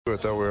I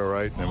thought we were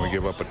right, and then we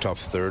give up a tough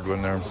third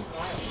one there.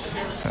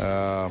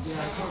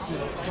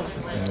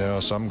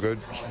 Some good.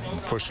 We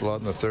pushed a lot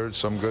in the third,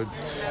 some good.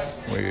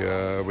 We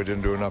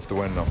didn't do enough to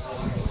win, though.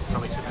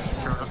 Probably too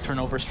many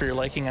turnovers for your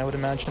liking, I would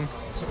imagine.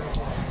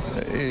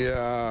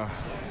 Yeah,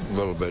 a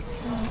little bit.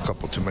 A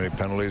couple too many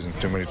penalties and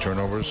too many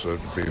turnovers. So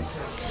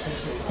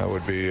that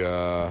would be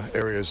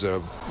areas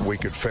that we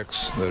could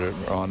fix that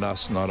are on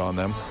us, not on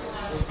them.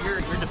 Your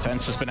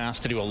defense has been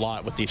asked to do a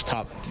lot with these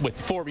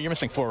four. You're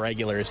missing 4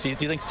 regulars. Do you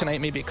think tonight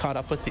maybe it caught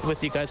up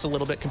with you guys a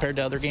little bit compared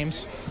to other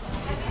games?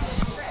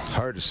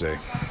 Hard to say.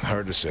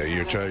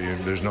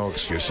 There's no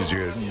excuses.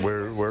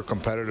 We're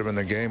competitive in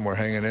the game. We're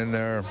hanging in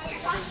there.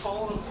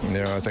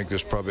 I think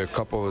there's probably a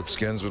couple that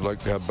Skins would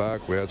like to have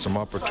back. We had some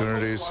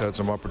opportunities in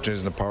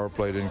the power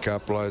play, didn't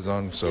capitalize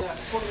on. So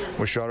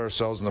we shot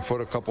ourselves in the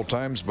foot a couple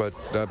times. But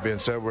that being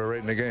said, we're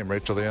right in the game,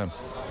 right till the end.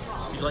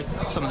 You like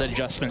some of the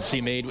adjustments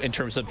you made in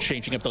terms of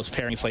changing up those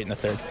pairings late in the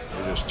third?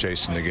 You're just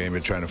chasing the game.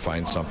 You're trying to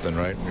find something,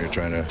 right? You're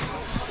trying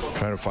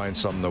to find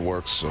something that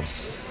works. So.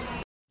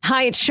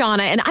 Hi, it's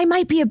Shauna, and I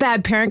might be a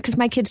bad parent because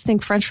my kids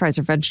think French fries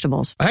are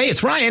vegetables. Hey,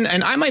 it's Ryan,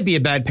 and I might be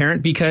a bad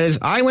parent because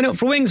I went out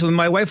for wings when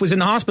my wife was in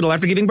the hospital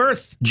after giving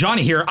birth.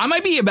 Johnny here. I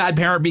might be a bad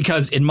parent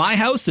because in my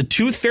house, the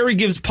tooth fairy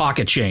gives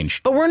pocket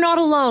change. But we're not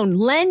alone.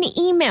 Len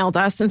emailed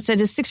us and said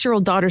his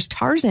 6-year-old daughter's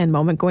Tarzan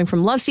moment going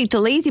from love seat to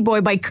lazy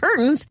boy by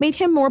curtains made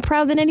him more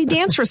proud than any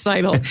dance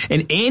recital.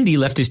 And Andy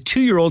left his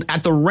 2-year-old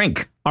at the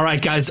rink. All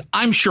right, guys,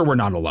 I'm sure we're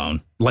not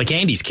alone. Like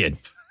Andy's kid.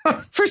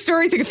 For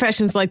stories and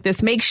confessions like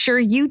this, make sure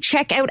you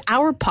check out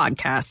our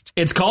podcast.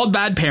 It's called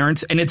Bad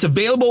Parents, and it's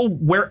available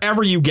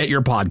wherever you get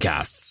your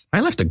podcasts.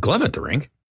 I left a glove at the rink.